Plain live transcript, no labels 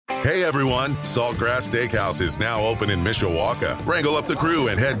Hey everyone, Saltgrass Steakhouse is now open in Mishawaka. Wrangle up the crew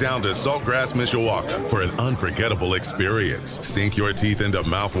and head down to Saltgrass Mishawaka for an unforgettable experience. Sink your teeth into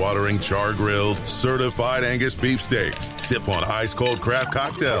mouth-watering char-grilled, certified Angus beef steaks. Sip on ice-cold craft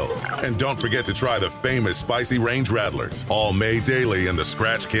cocktails. And don't forget to try the famous spicy range rattlers, all made daily in the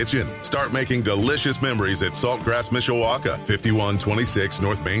Scratch Kitchen. Start making delicious memories at Saltgrass Mishawaka, 5126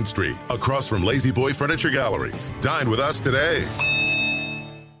 North Main Street, across from Lazy Boy Furniture Galleries. Dine with us today.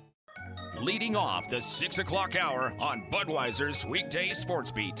 Leading off the 6 o'clock hour on Budweiser's Weekday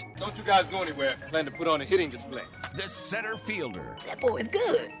Sports Beat. Don't you guys go anywhere. Plan to put on a hitting display. The center fielder. That boy is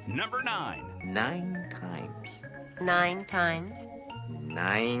good. Number 9. 9 times. 9 times.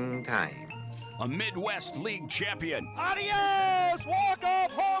 9 times. A Midwest League champion. Adios!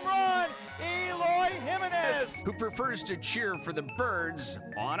 Walk-off home run! Eloy Jimenez! Who prefers to cheer for the Birds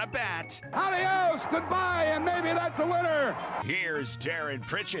on a bat. Adios! Goodbye, and maybe that's a winner! Here's Darren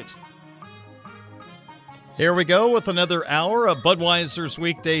Pritchett. Here we go with another hour of Budweiser's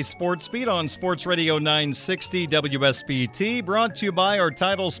Weekday Sports Beat on Sports Radio 960 WSBT, brought to you by our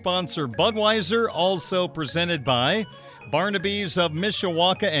title sponsor Budweiser, also presented by Barnaby's of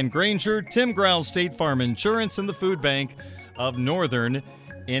Mishawaka and Granger, Tim Growl State Farm Insurance, and the Food Bank of Northern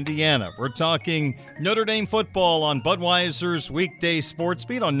Indiana. We're talking Notre Dame football on Budweiser's Weekday Sports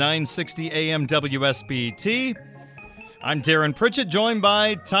Beat on 960 AM WSBT. I'm Darren Pritchett, joined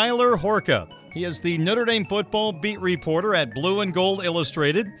by Tyler Horka. He is the Notre Dame football beat reporter at Blue and Gold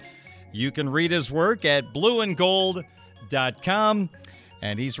Illustrated. You can read his work at blueandgold.com.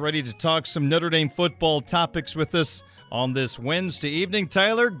 And he's ready to talk some Notre Dame football topics with us on this Wednesday evening.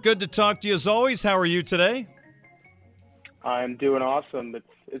 Tyler, good to talk to you as always. How are you today? I'm doing awesome.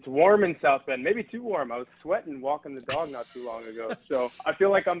 It's warm in South Bend, maybe too warm. I was sweating walking the dog not too long ago, so I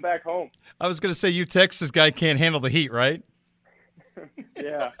feel like I'm back home. I was going to say, you Texas guy can't handle the heat, right?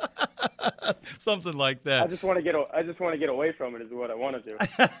 Yeah. Something like that. I just want to get away from it is what I want to do.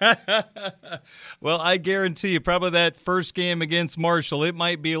 Well, I guarantee you probably that first game against Marshall, it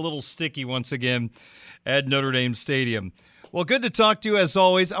might be a little sticky once again at Notre Dame Stadium. Well, good to talk to you as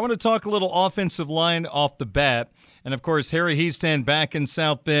always. I want to talk a little offensive line off the bat. And, of course, Harry Hiestand back in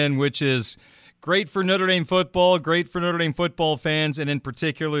South Bend, which is great for Notre Dame football, great for Notre Dame football fans, and in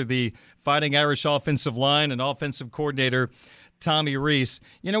particular the Fighting Irish offensive line and offensive coordinator Tommy Rees.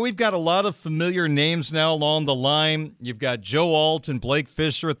 You know, we've got a lot of familiar names now along the line. You've got Joe Alt and Blake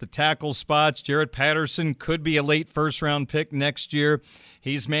Fisher at the tackle spots. Jaret Patterson could be a late first-round pick next year.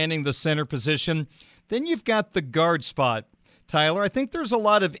 He's manning the center position. Then you've got the guard spot. Tyler, I think there's a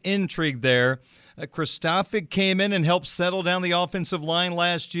lot of intrigue there. Kristofic came in and helped settle down the offensive line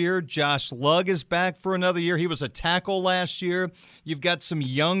last year. Josh Lugg is back for another year. He was a tackle last year. You've got some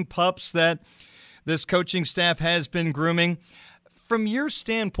young pups that this coaching staff has been grooming. From your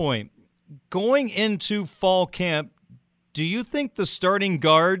standpoint, going into fall camp, do you think the starting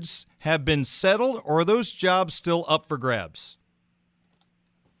guards have been settled, or are those jobs still up for grabs?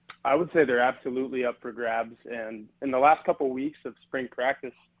 I would say they're absolutely up for grabs. And in the last couple of weeks of spring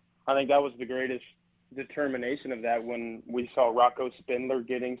practice, I think that was the greatest determination of that when we saw Rocco Spindler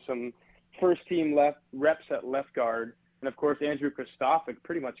getting some first-team reps at left guard. And, of course, Andrew Kristofic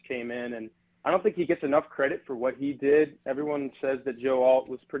pretty much came in, and I don't think he gets enough credit for what he did. Everyone says that Joe Alt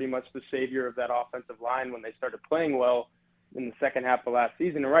was pretty much the savior of that offensive line when they started playing well in the second half of last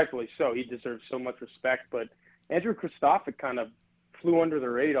season, and rightfully so. He deserves so much respect. But Andrew Kristofic kind of flew under the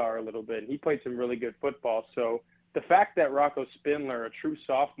radar a little bit. He played some really good football. So the fact that Rocco Spindler, a true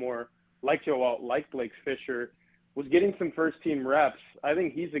sophomore, like Joe Alt, like Blake Fisher, was getting some first-team reps, I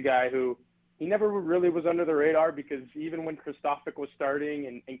think he's a guy who he never really was under the radar, because even when Kristofic was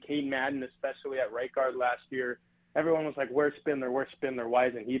starting and Kane Madden, especially at right guard last year, everyone was like, where's Spindler? Where's Spindler? Why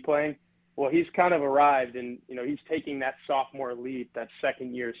isn't he playing? Well, he's kind of arrived, and, you know, he's taking that sophomore leap, that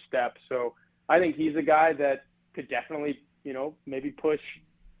second-year step. So I think he's a guy that could definitely, you know, maybe push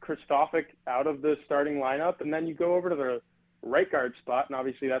Kristofic out of the starting lineup, and then you go over to the right guard spot, and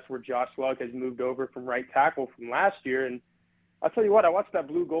obviously that's where Josh Lugg has moved over from right tackle from last year. And I'll tell you what, I watched that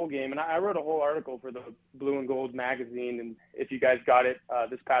Blue Gold game, and I wrote a whole article for the Blue and Gold magazine, and if you guys got it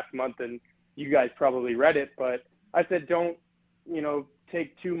this past month, and you guys probably read it, but I said don't, you know,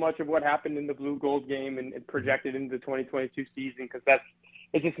 take too much of what happened in the Blue Gold game and project it into the 2022 season, because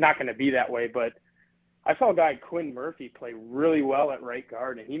it's just not going to be that way. But I saw a guy, Quinn Murphy, play really well at right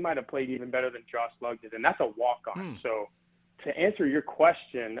guard, and he might have played even better than Josh Lugg did, and that's a walk-on. So to answer your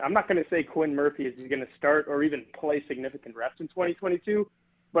question, I'm not going to say Quinn Murphy is going to start or even play significant reps in 2022,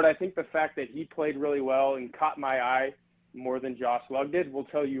 but I think the fact that he played really well and caught my eye more than Josh Lugg did will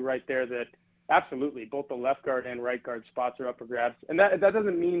tell you right there that Absolutely. Both the left guard and right guard spots are up for grabs. And that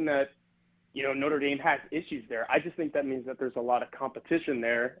doesn't mean that, Notre Dame has issues there. I just think that means that there's a lot of competition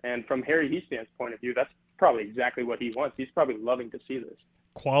there. And from Harry Hiestan's point of view, that's probably exactly what he wants. He's probably loving to see this.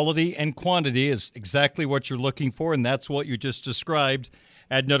 Quality and quantity is exactly what you're looking for, and that's what you just described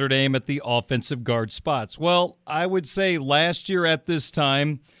at Notre Dame at the offensive guard spots. Well, I would say last year at this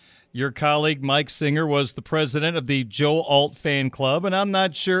time, your colleague Mike Singer was the president of the Joe Alt fan club, and I'm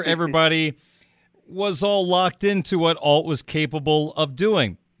not sure everybody was all locked into what Alt was capable of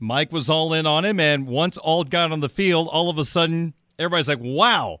doing. Mike was all in on him, and once Alt got on the field, all of a sudden, everybody's like,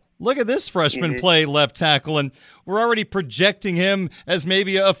 wow, look at this freshman play left tackle, and we're already projecting him as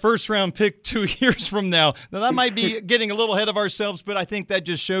maybe a first-round pick 2 years from now. Now, that might be getting a little ahead of ourselves, but I think that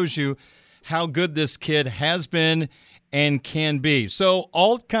just shows you how good this kid has been and can be. So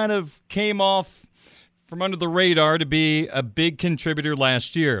Alt kind of came off from under the radar to be a big contributor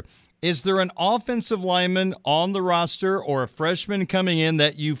last year. Is there an offensive lineman on the roster or a freshman coming in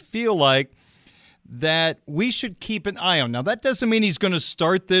that you feel like that we should keep an eye on? Now, that doesn't mean he's going to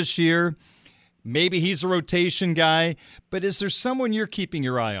start this year. Maybe he's a rotation guy. But is there someone you're keeping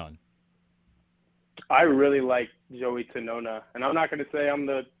your eye on? I really like Joey Tanona. And I'm not going to say I'm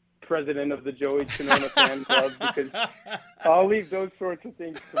the president of the Joey Tanona fan club because I'll leave those sorts of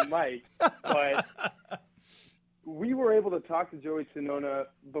things to Mike. But we were able to talk to Joey Tanona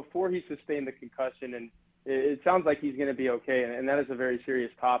before he sustained the concussion, and it sounds like he's going to be okay. And that is a very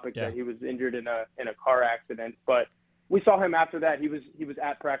serious topic that he was injured in a car accident. But we saw him after that. He was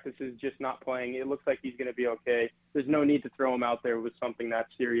at practices, just not playing. It looks like he's going to be okay. There's no need to throw him out there with something that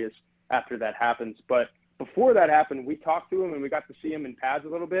serious after that happens. But before that happened, we talked to him and we got to see him in pads a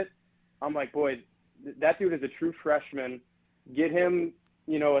little bit. I'm like, boy, that dude is a true freshman. Get him,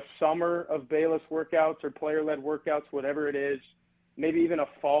 a summer of Bayless workouts or player-led workouts, whatever it is, maybe even a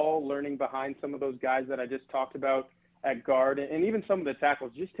fall learning behind some of those guys that I just talked about at guard, and even some of the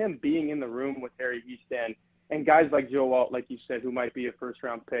tackles, just him being in the room with Harry Hiestand and guys like Joe Alt, like you said, who might be a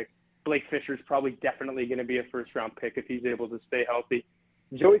first-round pick. Blake Fisher's probably definitely going to be a first-round pick if he's able to stay healthy.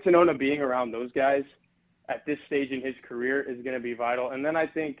 Joey Tanona being around those guys at this stage in his career is going to be vital. And then I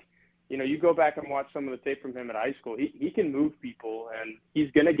think, you go back and watch some of the tape from him at high school. He can move people, and he's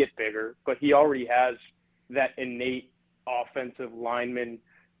going to get bigger, but he already has that innate offensive lineman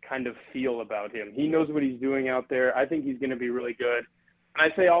kind of feel about him. He knows what he's doing out there. I think he's going to be really good.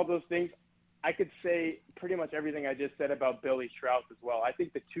 And I say all those things. I could say pretty much everything I just said about Billy Strauss as well. I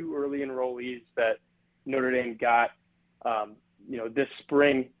think the two early enrollees that Notre Dame got, this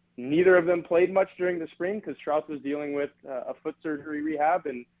spring, neither of them played much during the spring because Strauss was dealing with a foot surgery rehab.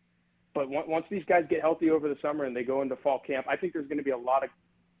 But once these guys get healthy over the summer and they go into fall camp, I think there's going to be a lot of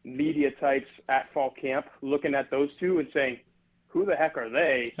media types at fall camp looking at those two and saying, who the heck are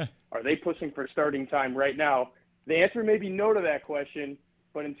they? Are they pushing for starting time right now? The answer may be no to that question,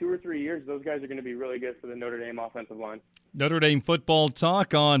 but in 2 or 3 years, those guys are going to be really good for the Notre Dame offensive line. Notre Dame football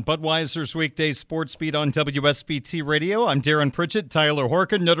talk on Budweiser's weekday sports beat on WSBT Radio. I'm Darren Pritchett, Tyler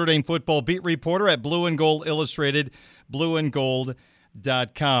Horkin, Notre Dame football beat reporter at Blue and Gold Illustrated,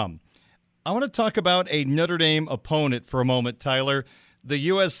 blueandgold.com. I want to talk about a Notre Dame opponent for a moment, Tyler. The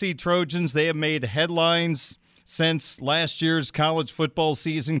USC Trojans, they have made headlines since last year's college football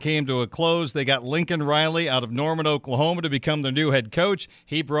season came to a close. They got Lincoln Riley out of Norman, Oklahoma to become their new head coach.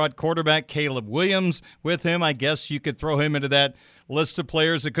 He brought quarterback Caleb Williams with him. I guess you could throw him into that list of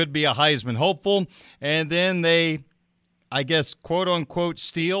players that could be a Heisman hopeful. And then they, quote-unquote,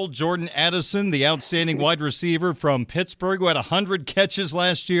 steal Jordan Addison, the outstanding wide receiver from Pittsburgh, who had 100 catches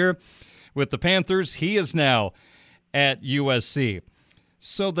last year with the Panthers. He is now at USC.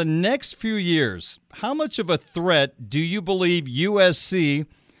 So the next few years, how much of a threat do you believe USC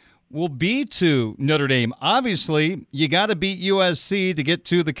will be to Notre Dame? Obviously, you got to beat USC to get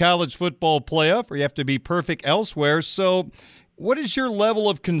to the college football playoff, or you have to be perfect elsewhere. So what is your level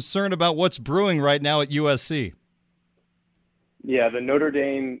of concern about what's brewing right now at USC? Yeah, the Notre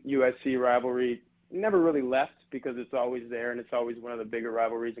Dame-USC rivalry never really left because it's always there and it's always one of the bigger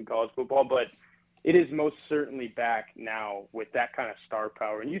rivalries in college football, but it is most certainly back now with that kind of star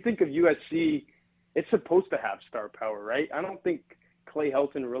power. And you think of USC, it's supposed to have star power, right? I don't think Clay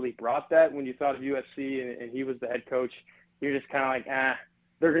Helton really brought that when you thought of USC and he was the head coach. You're just kind of like,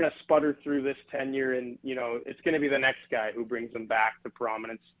 they're going to sputter through this tenure and, it's going to be the next guy who brings them back to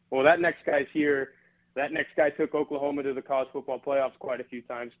prominence. Well, that next guy's here. That next guy took Oklahoma to the college football playoffs quite a few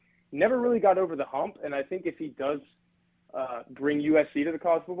times. Never really got over the hump, and I think if he does bring USC to the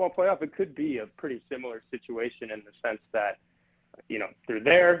college football playoff, it could be a pretty similar situation in the sense that, they're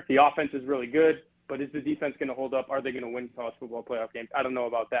there, the offense is really good, But is the defense going to hold up? Are they going to win college football playoff games? I don't know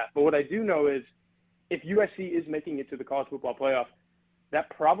about that. But what I do know is if USC is making it to the college football playoff, that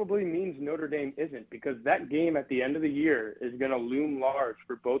probably means Notre Dame isn't, because that game at the end of the year is going to loom large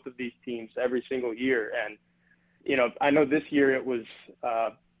for both of these teams every single year. And, I know this year it was,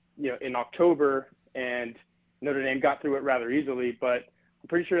 in October, and Notre Dame got through it rather easily, but I'm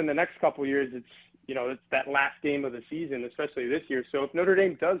pretty sure in the next couple of years it's that last game of the season, especially this year. So if Notre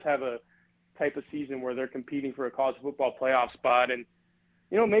Dame does have a type of season where they're competing for a college football playoff spot, and,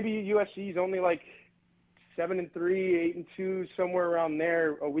 maybe USC is only like 7-3, 8-2, somewhere around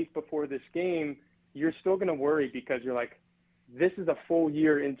there a week before this game, you're still going to worry, because you're like, this is a full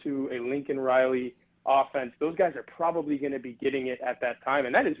year into a Lincoln Riley offense. Those guys are probably going to be getting it at that time.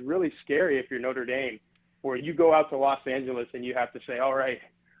 And that is really scary if you're Notre Dame, where you go out to Los Angeles and you have to say, all right,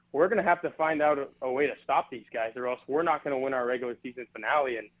 we're going to have to find out a way to stop these guys, or else we're not going to win our regular season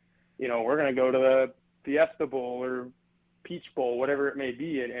finale. And, we're going to go to the Fiesta Bowl or Peach Bowl, whatever it may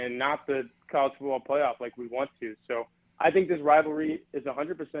be, and not the college football playoff like we want to. So I think this rivalry is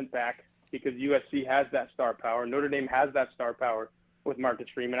 100% back, because USC has that star power. Notre Dame has that star power with Marcus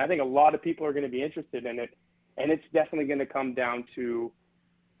Freeman. I think a lot of people are going to be interested in it, and it's definitely going to come down to,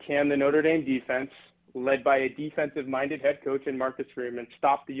 can the Notre Dame defense, led by a defensive-minded head coach in Marcus Freeman,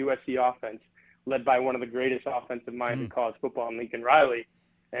 stop the USC offense, led by one of the greatest offensive minds in college football, in Lincoln Riley?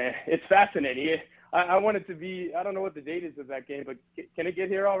 It's fascinating. I want it to be – I don't know what the date is of that game, but can it get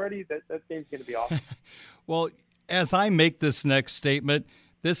here already? That game's going to be awesome. Well, as I make this next statement,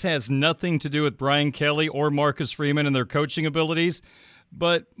 this has nothing to do with Brian Kelly or Marcus Freeman and their coaching abilities,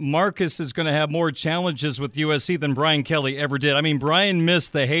 but Marcus is going to have more challenges with USC than Brian Kelly ever did. I mean, Brian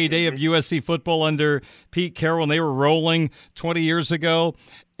missed the heyday of USC football under Pete Carroll, and they were rolling 20 years ago,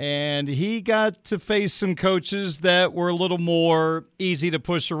 and he got to face some coaches that were a little more easy to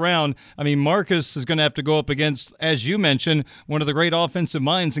push around. I mean, Marcus is going to have to go up against, as you mentioned, one of the great offensive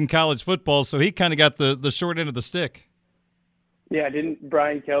minds in college football, so he kind of got the short end of the stick. Yeah, didn't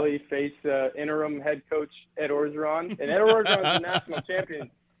Brian Kelly face interim head coach Ed Orgeron? And Ed Orgeron's a national champion.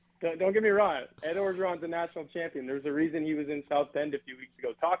 Don't get me wrong. Ed Orgeron's a national champion. There's a reason he was in South Bend a few weeks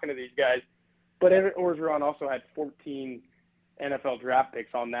ago talking to these guys. But Ed Orgeron also had 14 NFL draft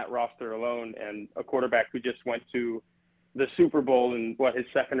picks on that roster alone, and a quarterback who just went to the Super Bowl in, his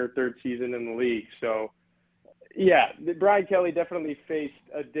second or third season in the league. So, yeah, Brian Kelly definitely faced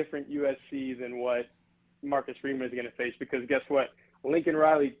a different USC than what Marcus Freeman is going to face, because guess what? Lincoln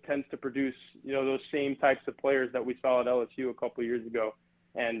Riley tends to produce, those same types of players that we saw at LSU a couple of years ago,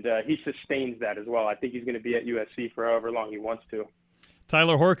 and he sustains that as well. I think he's going to be at USC for however long he wants to.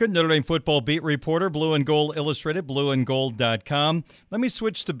 Tyler Horkin, Notre Dame football beat reporter, Blue and Gold Illustrated, blueandgold.com. Let me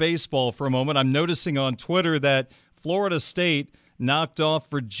switch to baseball for a moment. I'm noticing on Twitter that Florida State knocked off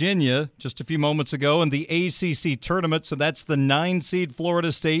Virginia just a few moments ago in the ACC tournament. So that's the 9-seed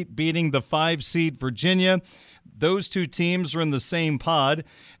Florida State beating the 5-seed Virginia. Those two teams are in the same pod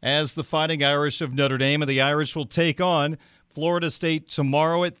as the Fighting Irish of Notre Dame, and the Irish will take on Florida State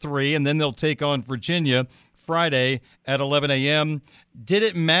tomorrow at 3, and then they'll take on Virginia Friday at 11 a.m. Did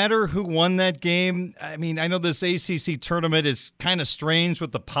it matter who won that game? I mean, I know this ACC tournament is kind of strange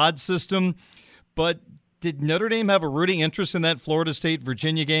with the pod system, but did Notre Dame have a rooting interest in that Florida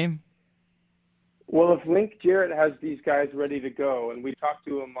State-Virginia game? Well, if Link Jarrett has these guys ready to go, and we talked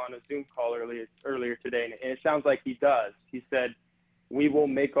to him on a Zoom call earlier today, and it sounds like he does. He said, we will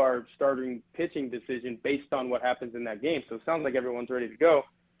make our starting pitching decision based on what happens in that game. So it sounds like everyone's ready to go.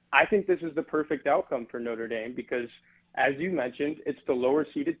 I think this is the perfect outcome for Notre Dame because, as you mentioned, it's the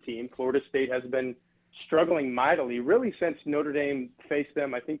lower-seeded team. Florida State has been struggling mightily really since Notre Dame faced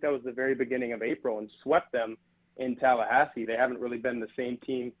them. I think that was the very beginning of April and swept them in Tallahassee. They haven't really been the same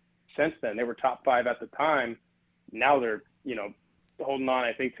team since then. They were top 5 at the time. Now they're, holding on,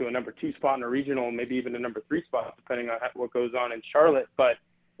 I think, to a number 2 spot in a regional, maybe even a number 3 spot, depending on what goes on in Charlotte. But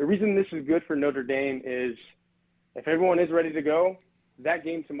the reason this is good for Notre Dame is if everyone is ready to go, that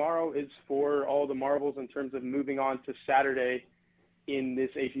game tomorrow is for all the marbles in terms of moving on to Saturday in this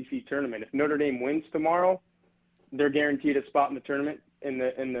ACC tournament. If Notre Dame wins tomorrow, they're guaranteed a spot in the tournament in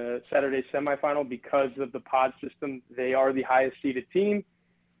the Saturday semifinal because of the pod system. They are the highest seeded team.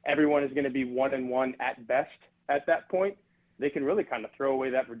 Everyone is going to be 1-1 at best at that point. They can really kind of throw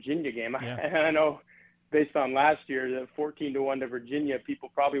away that Virginia game. Yeah. And I know based on last year, the 14-1 to Virginia, people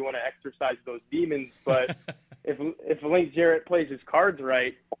probably want to exercise those demons. But if Link Jarrett plays his cards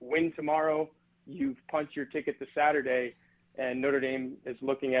right, win tomorrow, you punch your ticket to Saturday, and Notre Dame is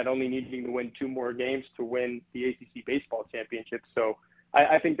looking at only needing to win 2 more games to win the ACC baseball championship. So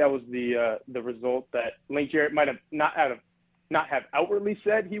I think that was the result that Link Jarrett might have not out of not have outwardly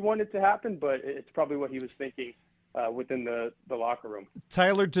said he wanted to happen, but it's probably what he was thinking within the locker room.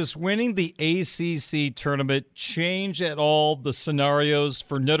 Tyler, does winning the ACC tournament change at all the scenarios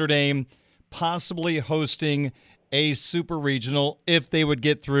for Notre Dame possibly hosting a super regional if they would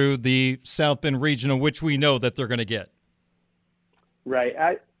get through the South Bend regional, which we know that they're going to get?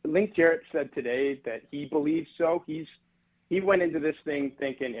 Right. Link Jarrett said today that he believes so. He went into this thing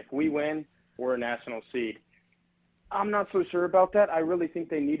thinking if we win, we're a national seed. I'm not so sure about that. I really think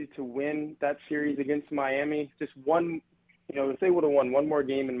they needed to win that series against Miami. Just one, if they would have won one more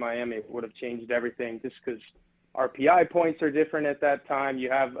game in Miami, it would have changed everything just because RPI points are different at that time. You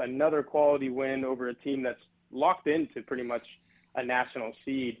have another quality win over a team that's locked into pretty much a national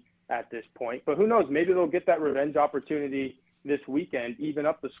seed at this point. But who knows? Maybe they'll get that revenge opportunity this weekend, even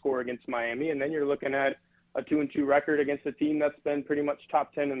up the score against Miami, and then you're looking at a 2-2 record against a team that's been pretty much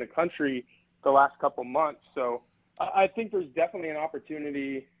top 10 in the country the last couple months. So I think there's definitely an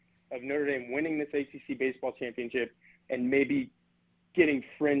opportunity of Notre Dame winning this ACC baseball championship and maybe getting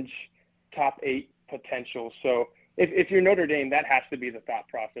fringe top 8 potential. So if you're Notre Dame, that has to be the thought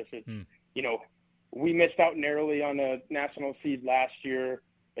process. It's, we missed out narrowly on a national seed last year.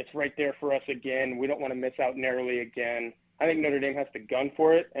 It's right there for us again. We don't want to miss out narrowly again. I think Notre Dame has to gun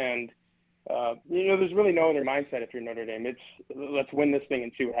for it. And, there's really no other mindset if you're Notre Dame. It's let's win this thing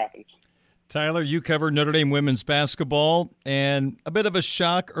and see what happens. Tyler, you covered Notre Dame women's basketball, and a bit of a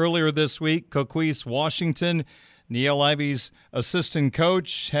shock earlier this week. Coquise Washington, Niele Ivey's assistant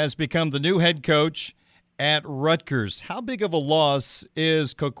coach, has become the new head coach at Rutgers. How big of a loss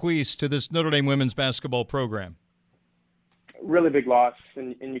is Coquise to this Notre Dame women's basketball program? Really big loss,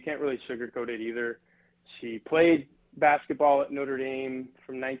 and you can't really sugarcoat it either. She played basketball at Notre Dame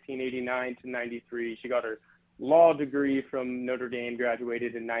from 1989 to 93. She got her law degree from Notre Dame,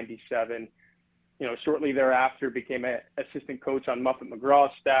 graduated in 97. Shortly thereafter became an assistant coach on Muffet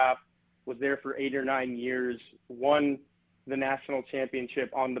McGraw's staff, was there for 8 or 9 years, won the national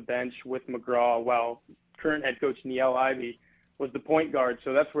championship on the bench with McGraw, while current head coach Niele Ivey was the point guard.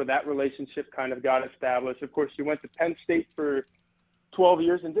 So that's where that relationship kind of got established. Of course, she went to Penn State for 12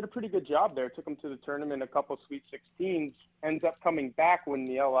 years and did a pretty good job there. Took them to the tournament, a couple Sweet 16s, ends up coming back when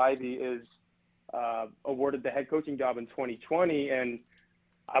Niele Ivey is awarded the head coaching job in 2020. And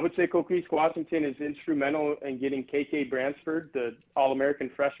I would say Coquise Washington is instrumental in getting KK Bransford, the All-American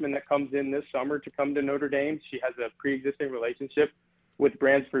freshman that comes in this summer, to come to Notre Dame. She has a pre-existing relationship with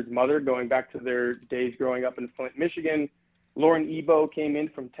Bransford's mother going back to their days growing up in Flint, Michigan. Lauren Ebo came in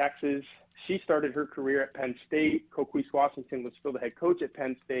from Texas. She started her career at Penn State. Coquise Washington was still the head coach at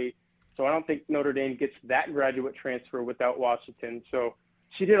Penn State. So I don't think Notre Dame gets that graduate transfer without Washington. So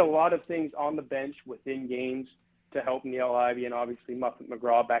she did a lot of things on the bench within games to help Niele Ivey and obviously Muffet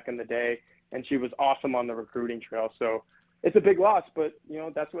McGraw back in the day. And she was awesome on the recruiting trail. So it's a big loss, but,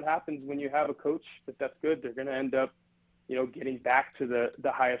 that's what happens when you have a coach that's good. They're going to end up, getting back to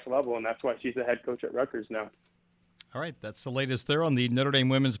the highest level. And that's why she's the head coach at Rutgers now. All right, that's the latest there on the Notre Dame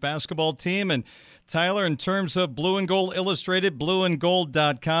women's basketball team. And Tyler, in terms of Blue and Gold Illustrated,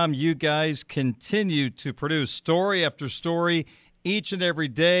 blueandgold.com, you guys continue to produce story after story each and every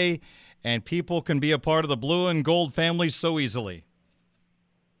day, and people can be a part of the Blue and Gold family so easily.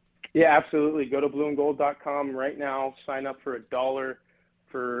 Yeah, absolutely. Go to blueandgold.com right now. Sign up for $1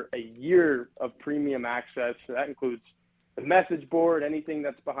 for a year of premium access. So that includes the message board, anything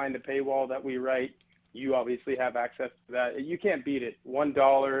that's behind the paywall that we write. You obviously have access to that. You can't beat it.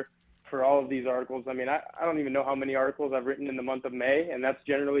 $1 for all of these articles. I mean, I don't even know how many articles I've written in the month of May, and that's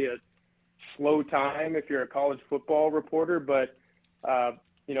generally a slow time if you're a college football reporter. But,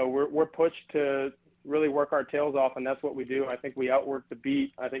 we're pushed to really work our tails off, and that's what we do. I think we outwork the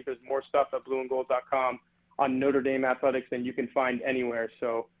beat. I think there's more stuff at blueandgold.com on Notre Dame athletics than you can find anywhere.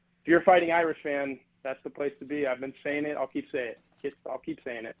 So if you're a Fighting Irish fan, that's the place to be. I've been saying it. I'll keep saying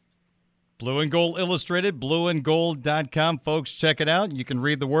it. Blue and Gold Illustrated, blueandgold.com. Folks, check it out. You can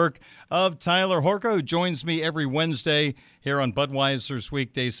read the work of Tyler Horka, who joins me every Wednesday here on Budweiser's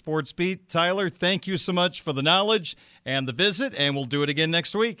Weekday Sports Beat. Tyler, thank you so much for the knowledge and the visit, and we'll do it again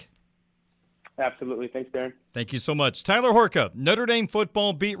next week. Absolutely. Thanks, Darren. Thank you so much. Tyler Horka, Notre Dame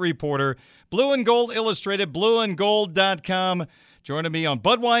football beat reporter, Blue and Gold Illustrated, blueandgold.com. Joining me on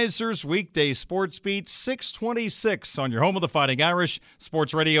Budweiser's Weekday Sports Beat, 626 on your home of the Fighting Irish,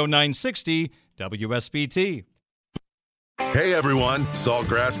 Sports Radio 960, WSBT. Hey everyone,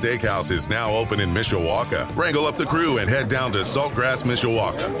 Saltgrass Steakhouse is now open in Mishawaka. Wrangle up the crew and head down to Saltgrass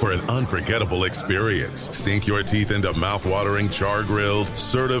Mishawaka for an unforgettable experience. Sink your teeth into mouth-watering char-grilled,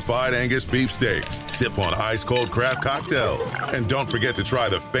 certified Angus beef steaks. Sip on ice-cold craft cocktails. And don't forget to try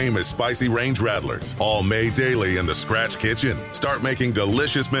the famous spicy range rattlers, all made daily in the Scratch Kitchen. Start making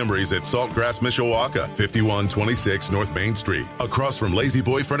delicious memories at Saltgrass Mishawaka, 5126 North Main Street, across from Lazy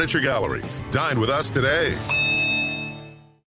Boy Furniture Galleries. Dine with us today.